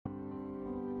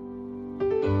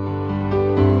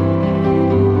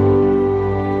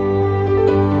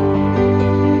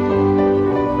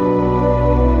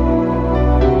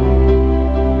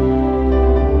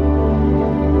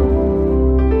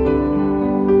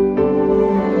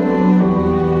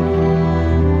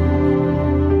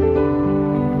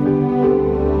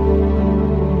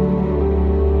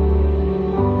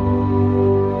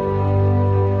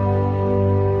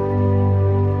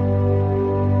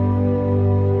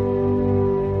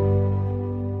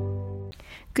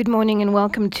Good morning and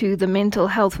welcome to the Mental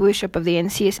Health Worship of the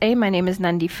NCSA. My name is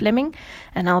Nandi Fleming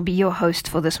and I'll be your host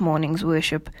for this morning's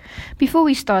worship. Before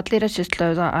we start, let us just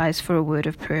close our eyes for a word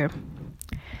of prayer.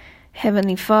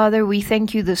 Heavenly Father, we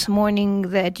thank you this morning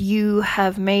that you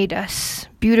have made us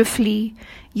beautifully,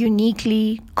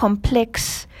 uniquely,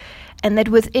 complex, and that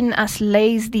within us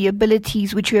lays the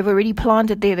abilities which you have already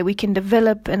planted there that we can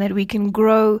develop and that we can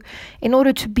grow in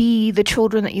order to be the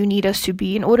children that you need us to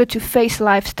be, in order to face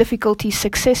life's difficulties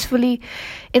successfully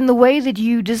in the way that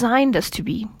you designed us to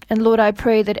be. And Lord, I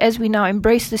pray that as we now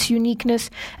embrace this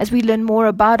uniqueness, as we learn more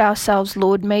about ourselves,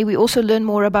 Lord, may we also learn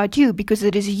more about you, because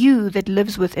it is you that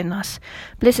lives within us.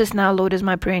 Bless us now, Lord, is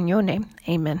my prayer in your name.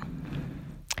 Amen.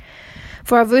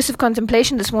 For our verse of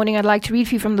contemplation this morning, I'd like to read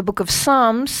for you from the book of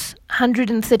Psalms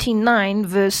 139,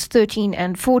 verse 13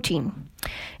 and 14.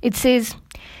 It says,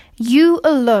 "You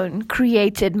alone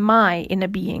created my inner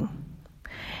being.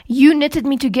 You knitted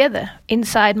me together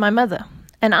inside my mother,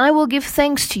 and I will give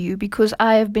thanks to you because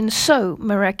I have been so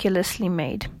miraculously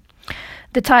made."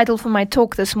 The title for my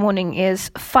talk this morning is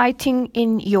Fighting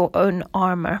in Your Own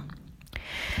Armor.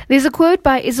 There's a quote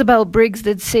by Isabel Briggs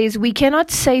that says, "We cannot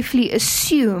safely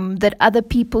assume that other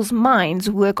people's minds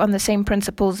work on the same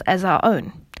principles as our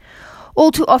own.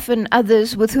 All too often,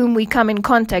 others with whom we come in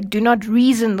contact do not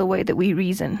reason the way that we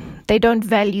reason. They don't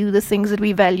value the things that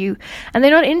we value, and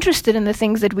they're not interested in the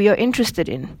things that we are interested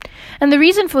in. And the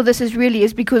reason for this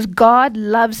is because God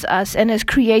loves us and has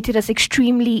created us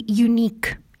extremely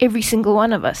unique, every single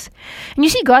one of us. And you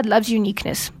see, God loves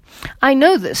uniqueness. I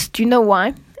know this. Do you know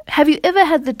why? Have you ever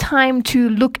had the time to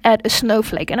look at a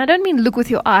snowflake? And I don't mean look with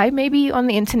your eye, maybe on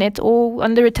the internet or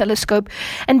under a telescope.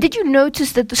 And did you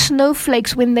notice that the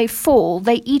snowflakes, when they fall,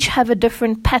 they each have a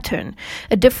different pattern,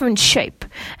 a different shape?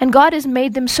 And God has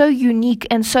made them so unique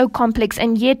and so complex,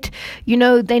 and yet,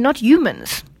 they're not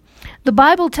humans. The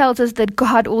Bible tells us that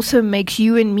God also makes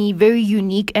you and me very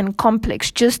unique and complex,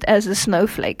 just as a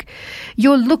snowflake.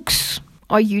 Your looks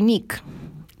are unique.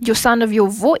 Your sound of your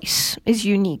voice is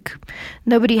unique.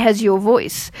 Nobody has your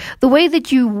voice. The way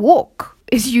that you walk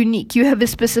is unique. You have a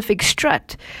specific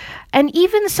strut. And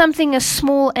even something as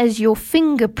small as your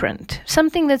fingerprint,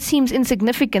 something that seems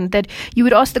insignificant, that you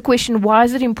would ask the question, why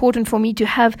is it important for me to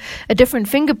have a different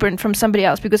fingerprint from somebody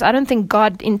else? Because I don't think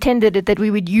God intended it that we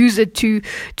would use it to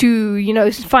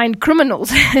find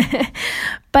criminals.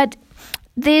 But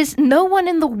there's no one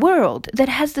in the world that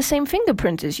has the same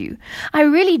fingerprint as you. I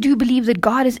really do believe that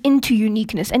God is into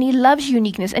uniqueness, and He loves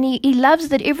uniqueness, and He loves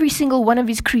that every single one of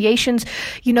His creations,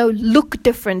 look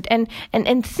different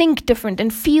and think different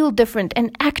and feel different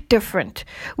and act different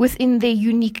within their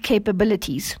unique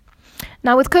capabilities.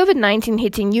 Now, with COVID-19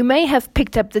 hitting, you may have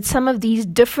picked up that some of these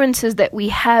differences that we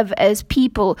have as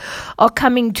people are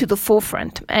coming to the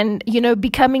forefront and,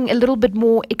 becoming a little bit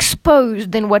more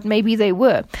exposed than what maybe they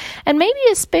were. And maybe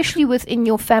especially within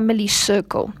your family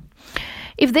circle.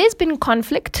 If there's been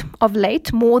conflict of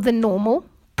late, more than normal,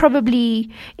 probably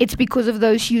it's because of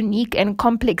those unique and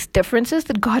complex differences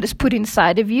that God has put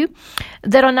inside of you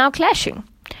that are now clashing.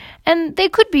 And there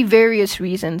could be various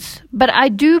reasons, but I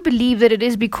do believe that it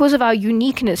is because of our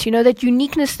uniqueness, that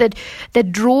uniqueness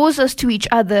that draws us to each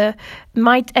other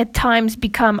might at times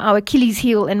become our Achilles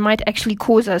heel and might actually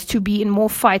cause us to be in more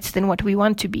fights than what we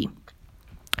want to be.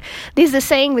 There's a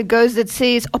saying that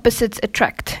says opposites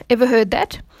attract. Ever heard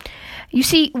that? You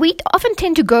see, we often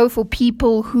tend to go for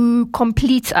people who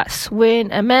complete us. When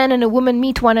a man and a woman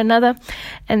meet one another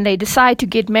and they decide to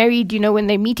get married, when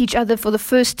they meet each other for the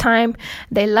first time,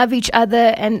 they love each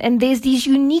other, and there's these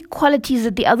unique qualities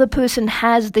that the other person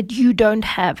has that you don't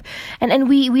have. And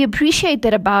we appreciate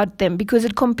that about them because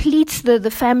it completes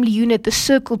the family unit, the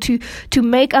circle to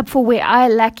make up for where I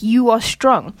lack, you are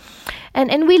strong.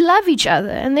 And we love each other.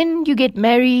 And then you get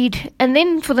married. And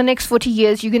then for the next 40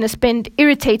 years, you're going to spend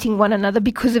irritating one another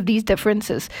because of these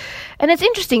differences. And it's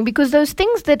interesting because those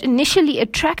things that initially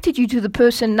attracted you to the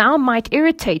person now might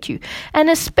irritate you. And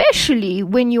especially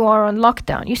when you are on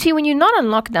lockdown. You see, when you're not on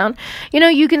lockdown,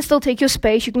 you can still take your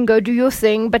space. You can go do your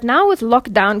thing. But now with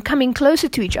lockdown coming closer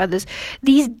to each other,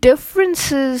 these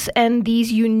differences and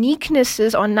these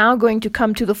uniquenesses are now going to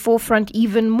come to the forefront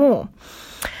even more.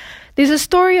 There's a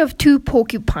story of two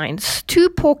porcupines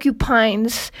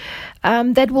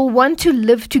that will want to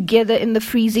live together in the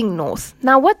freezing north.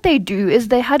 Now, what they do is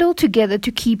they huddle together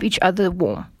to keep each other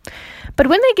warm. But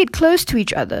when they get close to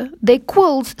each other, their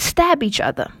quills stab each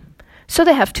other. So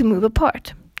they have to move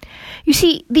apart. You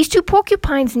see, these two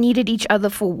porcupines needed each other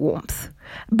for warmth,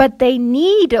 but they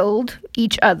needled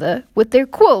each other with their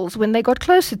quills when they got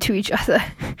closer to each other.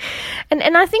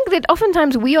 And I think that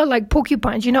oftentimes we are like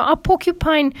porcupines. Our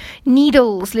porcupine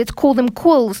needles, let's call them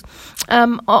quills,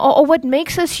 are what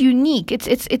makes us unique.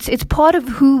 It's part of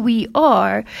who we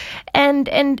are.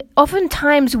 And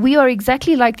oftentimes we are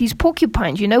exactly like these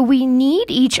porcupines. We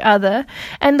need each other,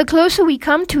 and the closer we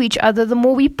come to each other, the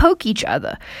more we poke each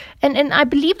other. And I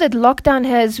believe that lockdown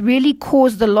has really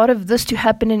caused a lot of this to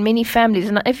happen in many families.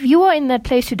 And if you are in that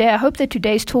place today, I hope that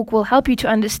today's talk will help you to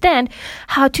understand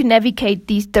how to navigate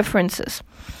these differences.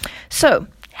 So,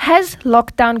 has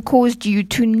lockdown caused you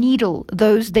to needle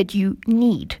those that you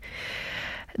need?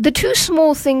 The two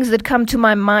small things that come to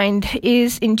my mind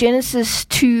is in Genesis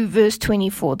 2 verse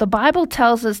 24. The Bible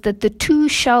tells us that the two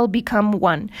shall become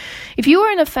one. If you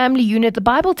are in a family unit, the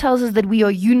Bible tells us that we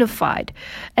are unified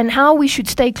and how we should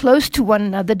stay close to one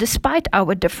another despite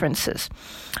our differences.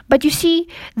 But you see,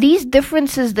 these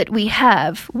differences that we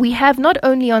have not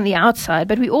only on the outside,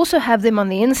 but we also have them on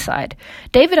the inside.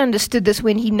 David understood this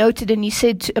when he noted and he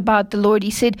said about the Lord, he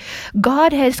said,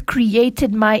 God has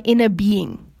created my inner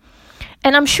being.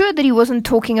 And I'm sure that he wasn't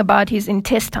talking about his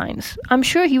intestines. I'm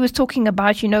sure he was talking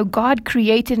about, God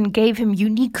created and gave him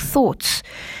unique thoughts,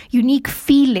 unique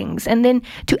feelings, and then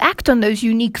to act on those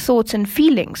unique thoughts and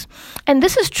feelings. And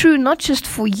this is true not just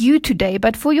for you today,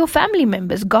 but for your family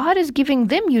members. God is giving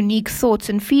them unique thoughts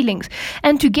and feelings.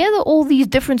 And together, all these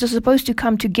differences are supposed to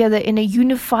come together in a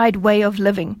unified way of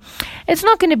living. It's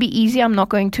not going to be easy, I'm not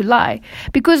going to lie,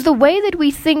 because the way that we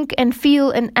think and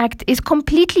feel and act is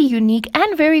completely unique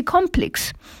and very complex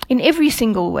in every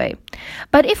single way.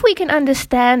 But if we can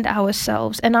understand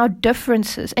ourselves and our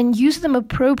differences and use them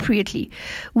appropriately,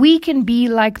 we can be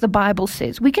like the Bible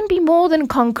says. We can be more than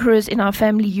conquerors in our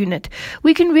family unit.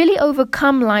 We can really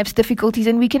overcome life's difficulties,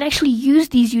 and we can actually use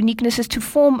these uniquenesses to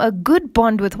form a good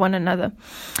bond with one another.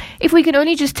 If we can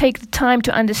only just take the time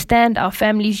to understand our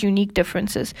family's unique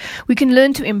differences, we can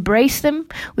learn to embrace them,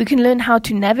 we can learn how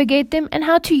to navigate them, and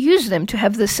how to use them to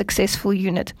have this successful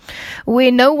unit,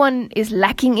 where no one is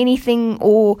lacking anything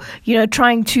or,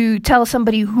 trying to tell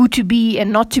somebody who to be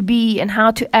and not to be and how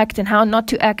to act and how not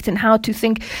to act and how to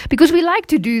think, because we like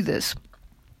to do this.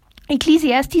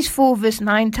 Ecclesiastes 4 verse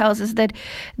 9 tells us that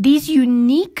these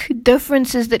unique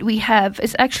differences that we have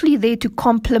is actually there to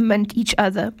complement each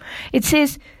other. It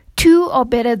says, two are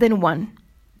better than one,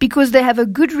 because they have a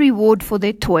good reward for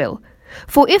their toil.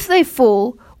 For if they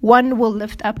fall, one will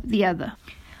lift up the other.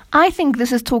 I think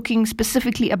this is talking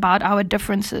specifically about our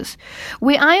differences.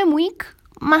 Where I am weak,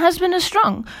 my husband is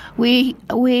strong. Where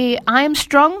I am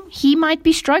strong, he might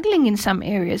be struggling in some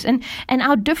areas. And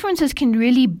our differences can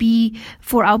really be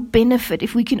for our benefit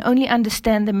if we can only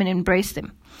understand them and embrace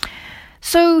them.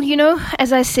 So,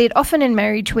 as I said, often in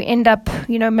marriage we end up,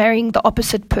 marrying the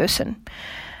opposite person.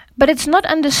 But it's not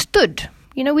understood.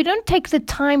 We don't take the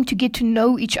time to get to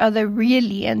know each other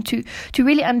really and to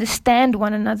really understand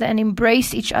one another and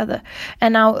embrace each other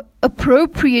and our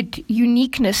appropriate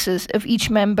uniquenesses of each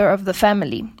member of the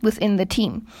family within the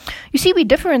team. You see, we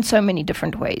differ in so many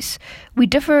different ways. We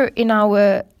differ in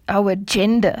our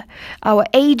gender, our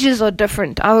ages are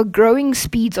different, our growing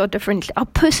speeds are different, our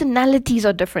personalities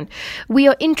are different. We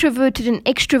are introverted and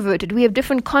extroverted. We have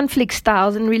different conflict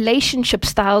styles and relationship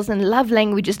styles and love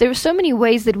languages. There are so many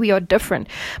ways that we are different,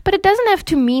 but it doesn't have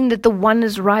to mean that the one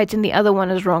is right and the other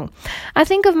one is wrong. I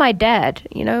think of my dad.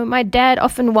 My dad,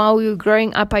 often while we were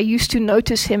growing up, I used to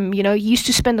notice him, he used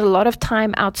to spend a lot of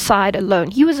time outside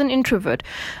alone. He was an introvert.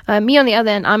 Me, on the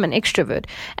other hand, I'm an extrovert.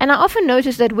 And I often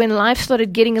noticed that when life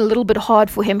started getting a little bit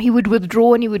hard for him, he would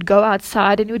withdraw and he would go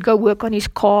outside and he would go work on his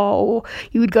car, or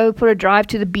he would go for a drive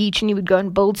to the beach and he would go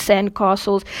and build sand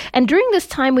castles. And during this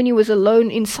time when he was alone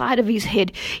inside of his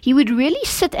head, he would really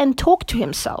sit and talk to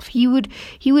himself. He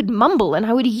would mumble, and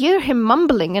I would hear him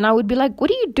mumbling, and I would be like,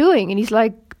 "What are you doing?" And he's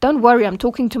like, "Don't worry, I'm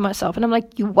talking to myself." And I'm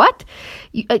like, "You what?"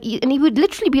 And he would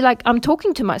literally be like, "I'm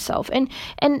talking to myself."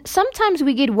 And sometimes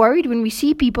we get worried when we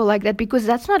see people like that, because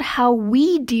that's not how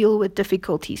we deal with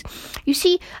difficulties. You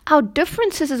see, our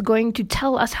differences is going to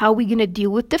tell us how we're going to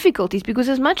deal with difficulties, because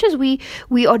as much as we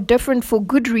are different for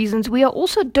good reasons, we are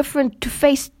also different to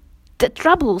face the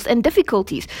troubles and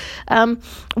difficulties.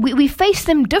 We face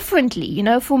them differently.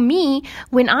 For me,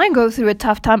 when I go through a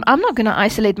tough time, I'm not going to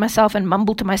isolate myself and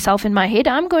mumble to myself in my head.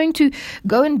 I'm going to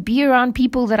go and be around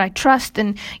people that I trust,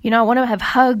 and I want to have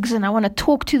hugs and I want to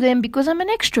talk to them, because I'm an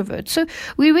extrovert. So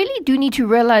we really do need to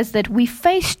realize that we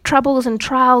face troubles and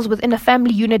trials within a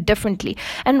family unit differently.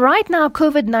 And right now,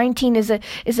 COVID-19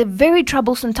 is a very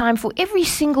troublesome time for every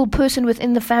single person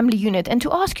within the family unit. And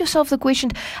to ask yourself the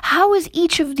question, how is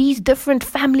each of these different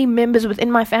family members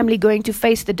within my family going to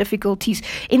face the difficulties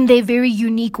in their very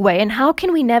unique way? And how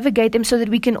can we navigate them so that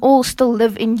we can all still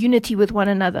live in unity with one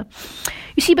another?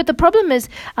 You see, but the problem is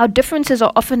our differences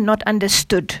are often not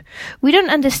understood. We don't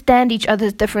understand each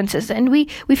other's differences, and we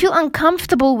feel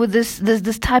uncomfortable with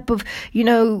this type of,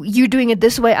 you doing it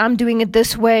this way, I'm doing it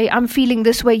this way, I'm feeling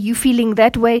this way, you feeling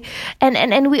that way.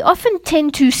 And we often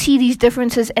tend to see these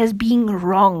differences as being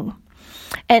wrong.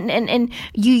 And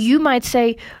you might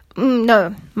say,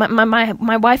 no,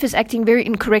 my wife is acting very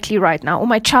incorrectly right now, or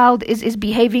my child is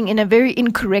behaving in a very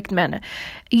incorrect manner.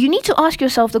 You need to ask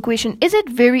yourself the question, is it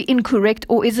very incorrect,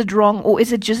 or is it wrong, or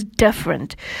is it just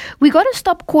different? We got to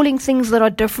stop calling things that are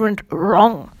different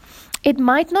wrong. It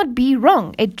might not be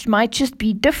wrong. It might just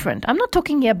be different. I'm not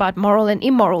talking here about moral and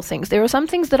immoral things. There are some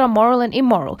things that are moral and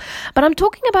immoral. But I'm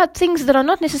talking about things that are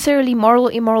not necessarily moral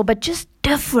or immoral, but just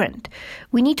different.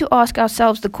 We need to ask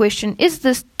ourselves the question, is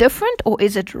this different or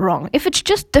is it wrong? If it's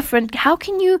just different, how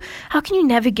can you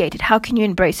navigate it? How can you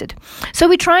embrace it? So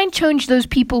we try and change those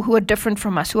people who are different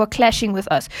from us, who are clashing with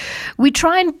us. We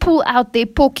try and pull out their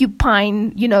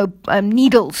porcupine,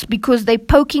 needles, because they're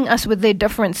poking us with their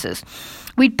differences.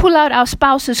 We pull out our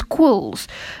spouse's quills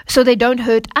so they don't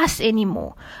hurt us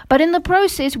anymore. But in the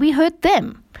process, we hurt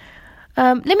them.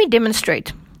 Let me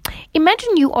demonstrate.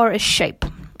 Imagine you are a shape.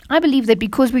 I believe that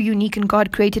because we're unique and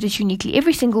God created us uniquely,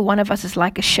 every single one of us is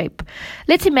like a shape.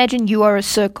 Let's imagine you are a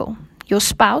circle, your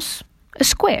spouse a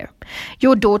square,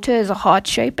 your daughter is a heart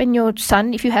shape, and your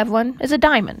son, if you have one, is a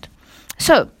diamond.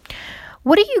 So,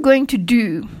 what are you going to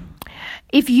do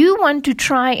if you want to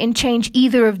try and change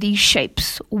either of these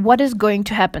shapes? What is going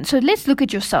to happen? So let's look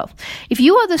at yourself. If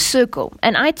you are the circle,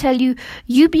 and I tell you,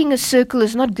 you being a circle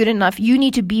is not good enough, you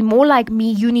need to be more like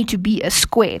me, you need to be a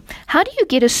square. How do you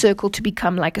get a circle to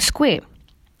become like a square?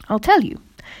 I'll tell you.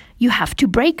 You have to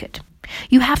break it.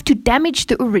 You have to damage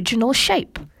the original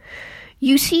shape.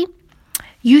 You see,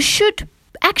 you should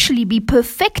actually be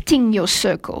perfecting your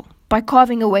circle by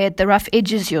carving away at the rough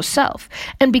edges yourself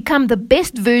and become the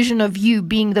best version of you,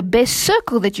 being the best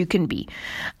circle that you can be.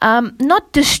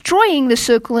 Not destroying the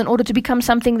circle in order to become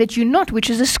something that you're not, which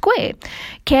is a square.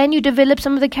 Can you develop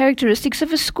some of the characteristics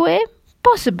of a square?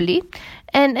 Possibly.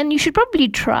 And you should probably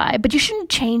try, but you shouldn't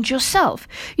change yourself.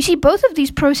 You see, both of these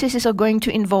processes are going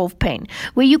to involve pain.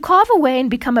 Where you carve away and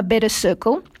become a better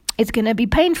circle, it's going to be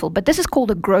painful, but this is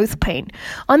called a growth pain.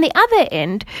 On the other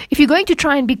end, if you're going to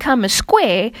try and become a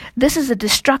square, this is a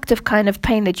destructive kind of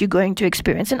pain that you're going to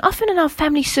experience. And often in our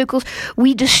family circles,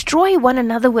 we destroy one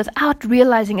another without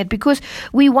realizing it, because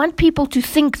we want people to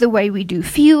think the way we do,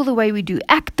 feel the way we do,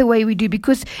 act the way we do,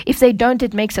 because if they don't,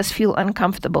 it makes us feel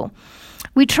uncomfortable.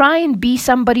 We try and be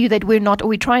somebody that we're not, or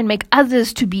we try and make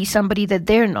others to be somebody that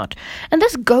they're not. And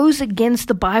this goes against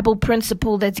the Bible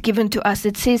principle that's given to us.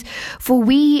 It says, for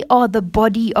we are the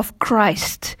body of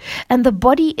Christ. And the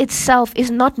body itself is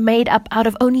not made up out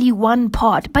of only one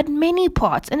part, but many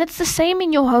parts. And it's the same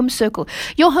in your home circle.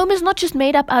 Your home is not just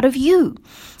made up out of you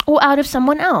or out of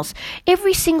someone else.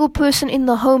 Every single person in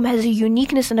the home has a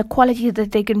uniqueness and a quality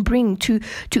that they can bring to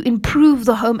improve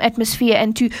the home atmosphere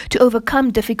and to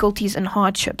overcome difficulties and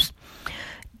hardships.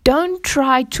 Don't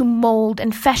try to mold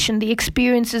and fashion the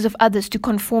experiences of others to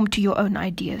conform to your own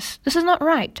ideas. This is not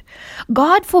right.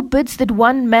 God forbids that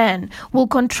one man will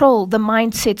control the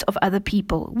mindsets of other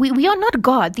people. We are not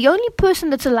God. The only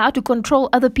person that's allowed to control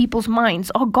other people's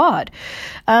minds are God.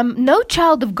 No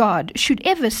child of God should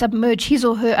ever submerge his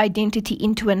or her identity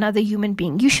into another human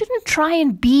being. You shouldn't try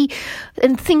and be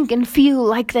and think and feel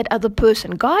like that other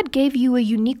person. God gave you a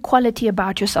unique quality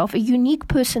about yourself, a unique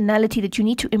personality that you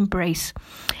need to embrace.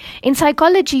 In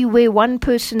psychology, where one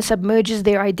person submerges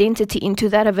their identity into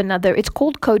that of another, it's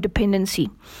called codependency.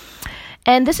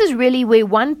 And this is really where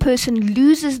one person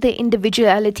loses their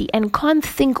individuality and can't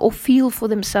think or feel for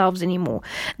themselves anymore.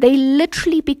 They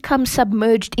literally become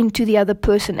submerged into the other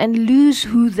person and lose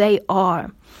who they are.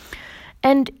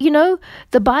 And,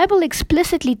 the Bible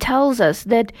explicitly tells us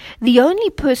that the only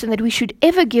person that we should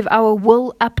ever give our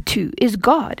will up to is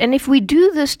God. And if we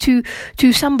do this to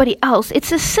somebody else,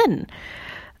 it's a sin.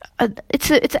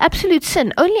 It's absolute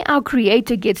sin. Only our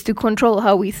Creator gets to control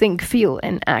how we think, feel,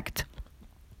 and act.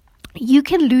 You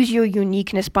can lose your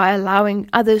uniqueness by allowing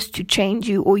others to change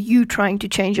you, or you trying to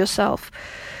change yourself.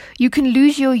 You can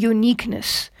lose your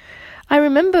uniqueness. I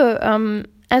remember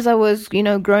as I was,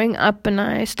 growing up and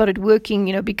I started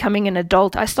working, becoming an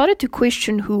adult, I started to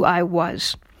question who I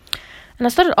was. And I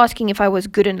started asking if I was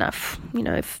good enough,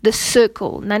 if the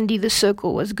circle, Nandi the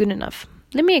circle, was good enough.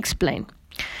 Let me explain.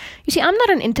 You see, I'm not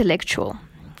an intellectual.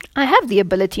 I have the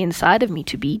ability inside of me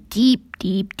to be deep,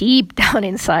 deep, deep down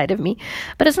inside of me,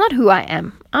 but it's not who I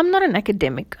am. I'm not an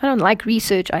academic. I don't like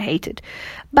research. I hate it.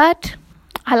 But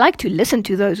I like to listen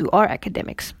to those who are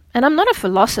academics. And I'm not a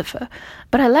philosopher,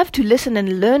 but I love to listen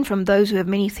and learn from those who have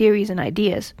many theories and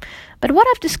ideas. But what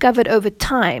I've discovered over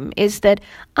time is that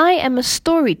I am a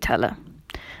storyteller.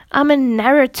 I'm a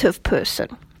narrative person.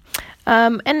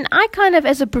 And I kind of,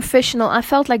 as a professional, I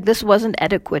felt like this wasn't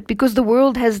adequate because the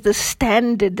world has this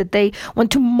standard that they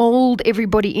want to mold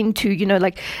everybody into,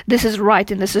 like this is right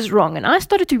and this is wrong. And I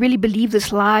started to really believe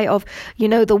this lie of,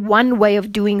 the one way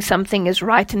of doing something is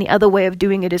right and the other way of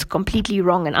doing it is completely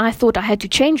wrong. And I thought I had to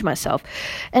change myself.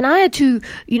 And I had to,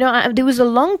 there was a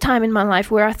long time in my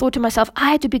life where I thought to myself,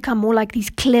 I had to become more like these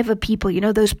clever people,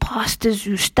 those pastors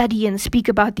who study and speak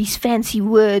about these fancy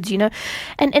words, and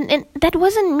that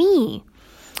wasn't me.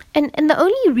 And the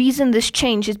only reason this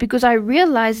changed is because I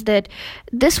realized that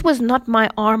this was not my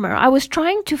armor. I was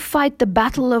trying to fight the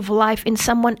battle of life in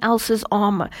someone else's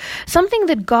armor. Something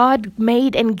that God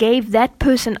made and gave that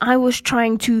person I was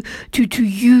trying to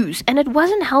use. And it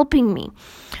wasn't helping me.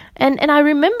 And I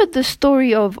remembered the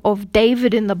story of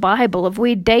David in the Bible, of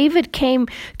where David came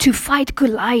to fight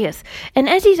Goliath. And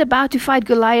as he's about to fight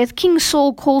Goliath, King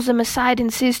Saul calls him aside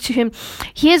and says to him,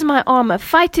 here's my armor,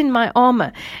 fight in my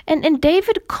armor. And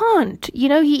David can't,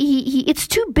 he it's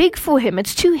too big for him,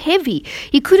 it's too heavy.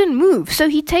 He couldn't move, so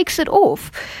he takes it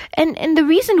off. And the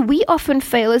reason we often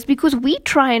fail is because we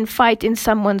try and fight in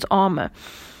someone's armor.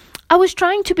 I was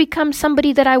trying to become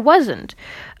somebody that I wasn't.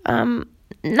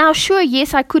 Now, sure,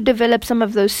 yes, I could develop some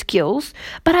of those skills,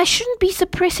 but I shouldn't be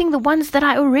suppressing the ones that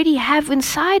I already have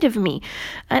inside of me.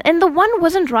 And the one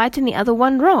wasn't right and the other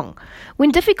one wrong.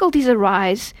 When difficulties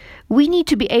arise, we need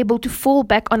to be able to fall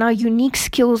back on our unique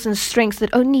skills and strengths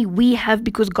that only we have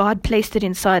because God placed it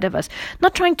inside of us,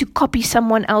 not trying to copy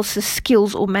someone else's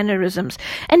skills or mannerisms.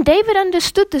 And David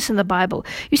understood this in the Bible.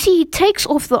 You see, he takes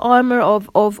off the armor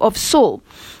of Saul.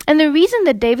 And the reason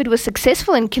that David was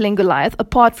successful in killing Goliath,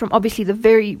 apart from obviously the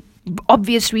very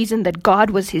obvious reason that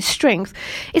God was his strength,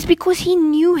 is because he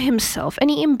knew himself and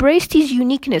he embraced his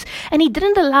uniqueness and he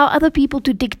didn't allow other people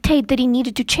to dictate that he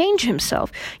needed to change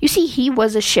himself. You see, he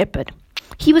was a shepherd.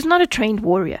 He was not a trained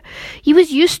warrior. He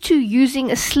was used to using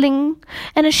a sling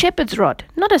and a shepherd's rod,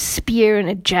 not a spear and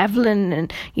a javelin,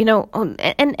 and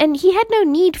he had no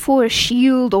need for a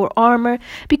shield or armor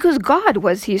because God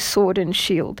was his sword and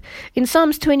shield. In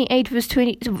Psalms 28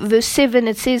 verse 7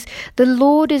 it says, "The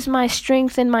Lord is my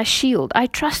strength and my shield. I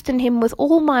trust in him with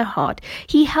all my heart.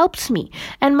 He helps me,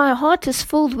 and my heart is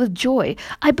filled with joy.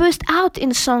 I burst out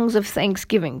in songs of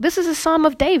thanksgiving." This is a psalm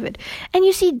of David. And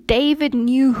you see, David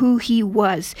knew who he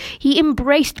was. He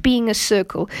embraced being a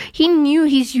circle. He knew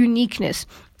his uniqueness.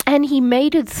 And he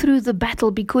made it through the battle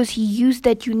because he used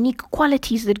that unique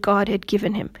qualities that God had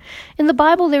given him. In the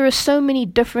Bible, there are so many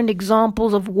different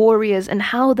examples of warriors and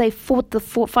how they fought the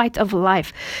fight of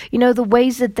life. The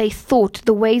ways that they thought,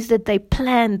 the ways that they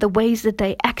planned, the ways that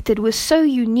they acted was so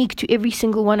unique to every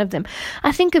single one of them.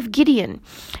 I think of Gideon.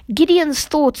 Gideon's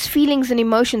thoughts, feelings, and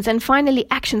emotions, and finally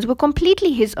actions were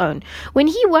completely his own. When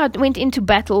he went into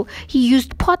battle, he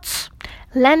used pots,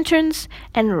 lanterns,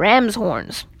 and ram's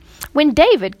horns. When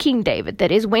King David,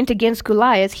 that is, went against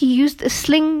Goliath, he used a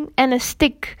sling and a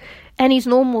stick and his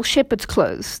normal shepherd's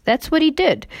clothes. That's what he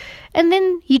did. And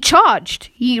then he charged.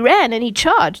 He ran and he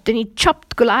charged and he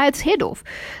chopped Goliath's head off.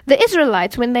 The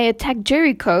Israelites, when they attacked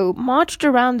Jericho, marched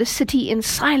around the city in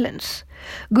silence.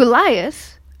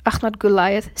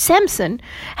 Samson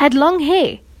had long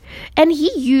hair. And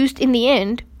he used, in the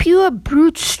end, pure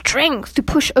brute strength to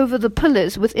push over the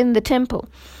pillars within the temple.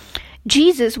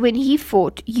 Jesus, when he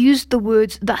fought, used the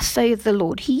words, "Thus saith the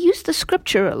Lord." He used the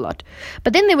scripture a lot.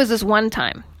 But then there was this one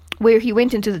time where he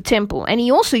went into the temple and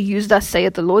he also used "Thus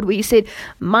saith the Lord," where he said,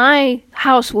 "My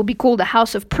house will be called a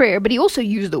house of prayer," but he also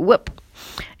used a whip.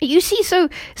 You see, so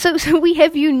we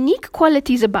have unique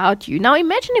qualities about you. Now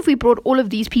imagine if we brought all of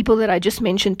these people that I just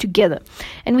mentioned together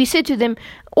and we said to them,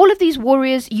 all of these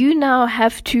warriors, you now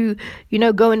have to,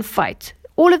 go and fight.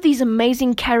 All of these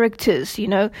amazing characters,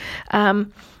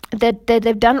 that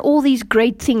they've done all these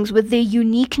great things with their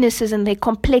uniquenesses and their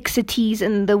complexities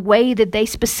and the way that they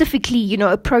specifically,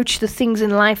 approach the things in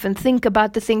life and think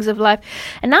about the things of life.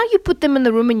 And now you put them in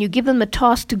the room and you give them a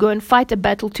task to go and fight a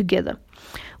battle together.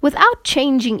 Without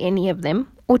changing any of them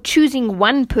or choosing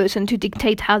one person to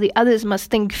dictate how the others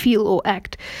must think, feel, or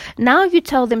act. Now you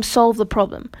tell them solve the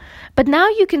problem. But now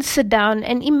you can sit down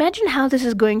and imagine how this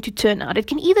is going to turn out. It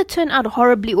can either turn out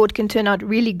horribly or it can turn out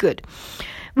really good.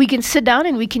 We can sit down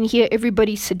and we can hear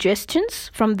everybody's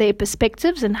suggestions from their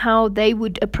perspectives and how they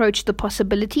would approach the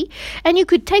possibility. And you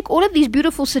could take all of these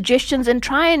beautiful suggestions and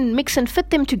try and mix and fit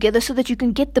them together so that you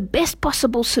can get the best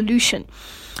possible solution.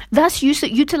 Thus,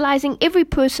 utilizing every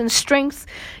person's strength,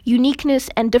 uniqueness,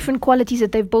 and different qualities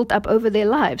that they've built up over their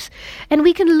lives. And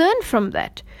we can learn from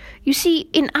that. You see,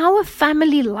 in our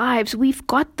family lives, we've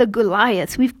got the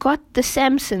Goliaths, we've got the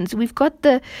Samsons, we've got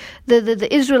the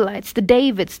Israelites, the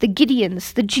Davids, the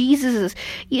Gideons, the Jesuses,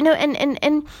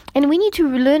 and we need to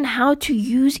learn how to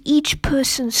use each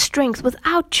person's strength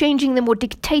without changing them or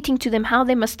dictating to them how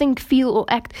they must think, feel, or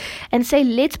act, and say,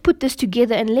 let's put this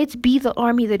together and let's be the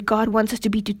army that God wants us to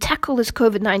be to tackle this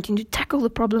COVID-19, to tackle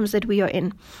the problems that we are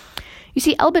in. You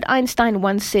see, Albert Einstein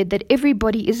once said that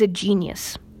everybody is a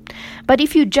genius. But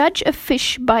if you judge a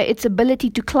fish by its ability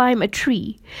to climb a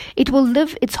tree, it will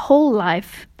live its whole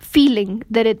life feeling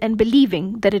that and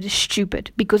believing that it is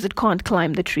stupid because it can't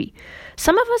climb the tree.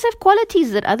 Some of us have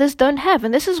qualities that others don't have,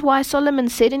 and this is why Solomon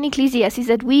said in Ecclesiastes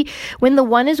that when the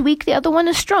one is weak, the other one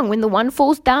is strong. When the one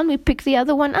falls down, we pick the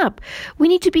other one up. We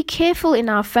need to be careful in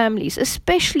our families,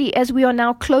 especially as we are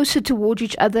now closer towards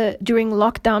each other during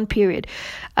lockdown period.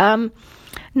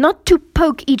 Not to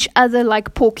poke each other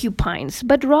like porcupines,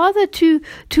 but rather to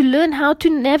learn how to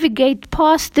navigate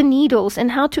past the needles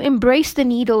and how to embrace the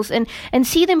needles and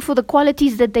see them for the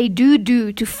qualities that they do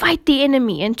to fight the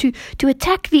enemy and to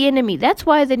attack the enemy. That's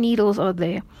why the needles are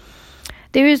there.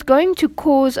 There is going to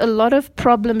cause a lot of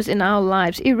problems in our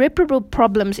lives, irreparable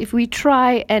problems, if we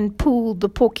try and pull the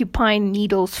porcupine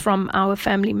needles from our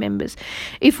family members.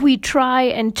 If we try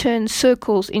and turn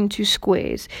circles into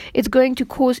squares, it's going to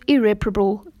cause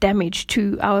irreparable damage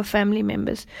to our family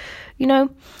members.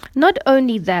 Not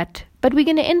only that, but we're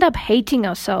going to end up hating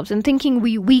ourselves and thinking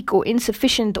we're weak or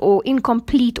insufficient or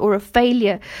incomplete or a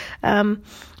failure. And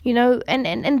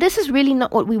this is really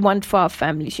not what we want for our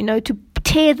families, to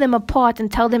tear them apart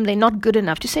and tell them they're not good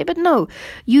enough, to say, but no,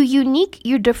 you're unique,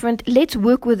 you're different, let's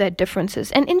work with their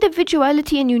differences. And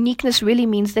individuality and uniqueness really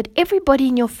means that everybody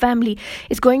in your family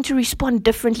is going to respond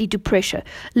differently to pressure.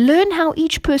 Learn how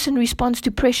each person responds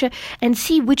to pressure and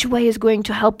see which way is going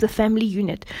to help the family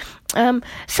unit.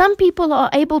 Some people are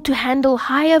able to handle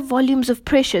higher volumes of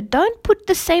pressure. Don't put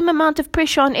the same amount of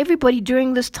pressure on everybody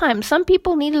during this time. Some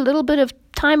people need a little bit of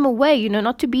time away,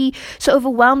 not to be so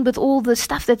overwhelmed with all the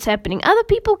stuff that's happening. Other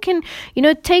people can,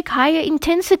 take higher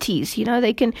intensities.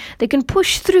 They can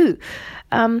push through.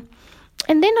 And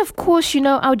then, of course,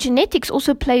 our genetics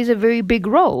also plays a very big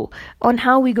role on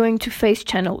how we're going to face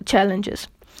challenges.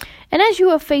 And as you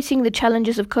are facing the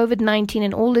challenges of COVID-19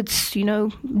 and all its,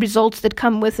 results that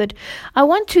come with it, I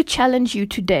want to challenge you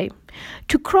today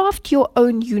to craft your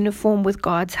own uniform with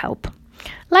God's help.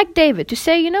 Like David, to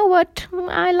say, what,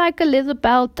 I like a leather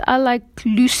belt, I like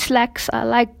loose slacks, I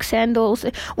like sandals,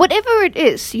 whatever it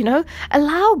is,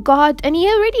 allow God, and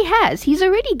He's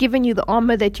already given you the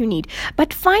armor that you need,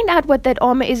 but find out what that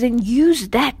armor is and use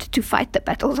that to fight the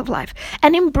battles of life,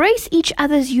 and embrace each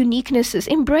other's uniquenesses,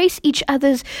 embrace each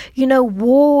other's,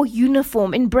 war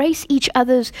uniform, embrace each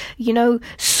other's,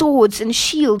 swords and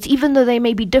shields, even though they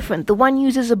may be different. The one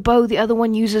uses a bow, the other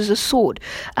one uses a sword,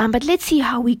 but let's see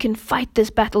how we can fight this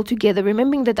battle together,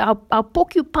 remembering that our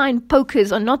porcupine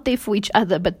pokers are not there for each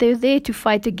other, but they're there to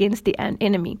fight against the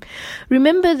enemy.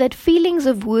 Remember that feelings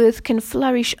of worth can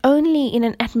flourish only in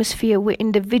an atmosphere where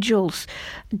individuals'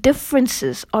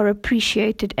 differences are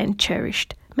appreciated and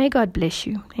cherished. May God bless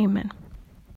you. Amen.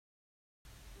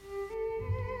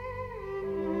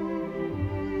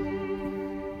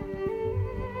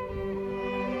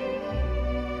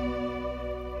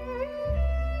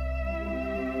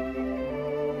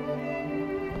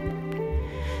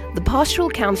 The Pastoral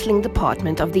Counseling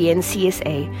Department of the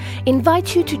NCSA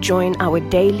invites you to join our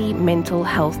daily mental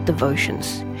health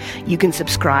devotions. You can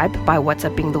subscribe by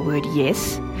WhatsApping the word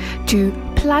YES to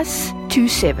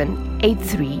 +27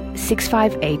 83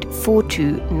 658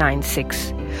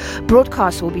 4296.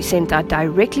 Broadcasts will be sent out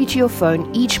directly to your phone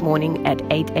each morning at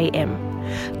 8 a.m.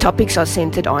 Topics are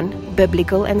centered on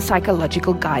biblical and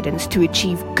psychological guidance to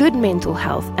achieve good mental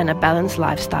health and a balanced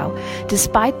lifestyle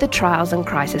despite the trials and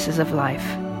crises of life.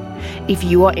 If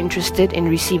you are interested in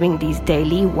receiving these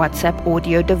daily WhatsApp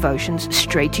audio devotions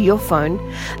straight to your phone,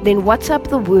 then WhatsApp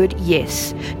the word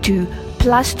YES to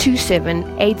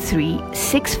 +27 83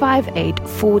 658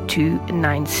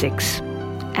 4296.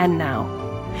 And now,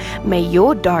 may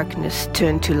your darkness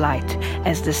turn to light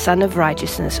as the Son of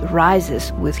Righteousness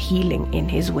rises with healing in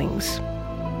his wings.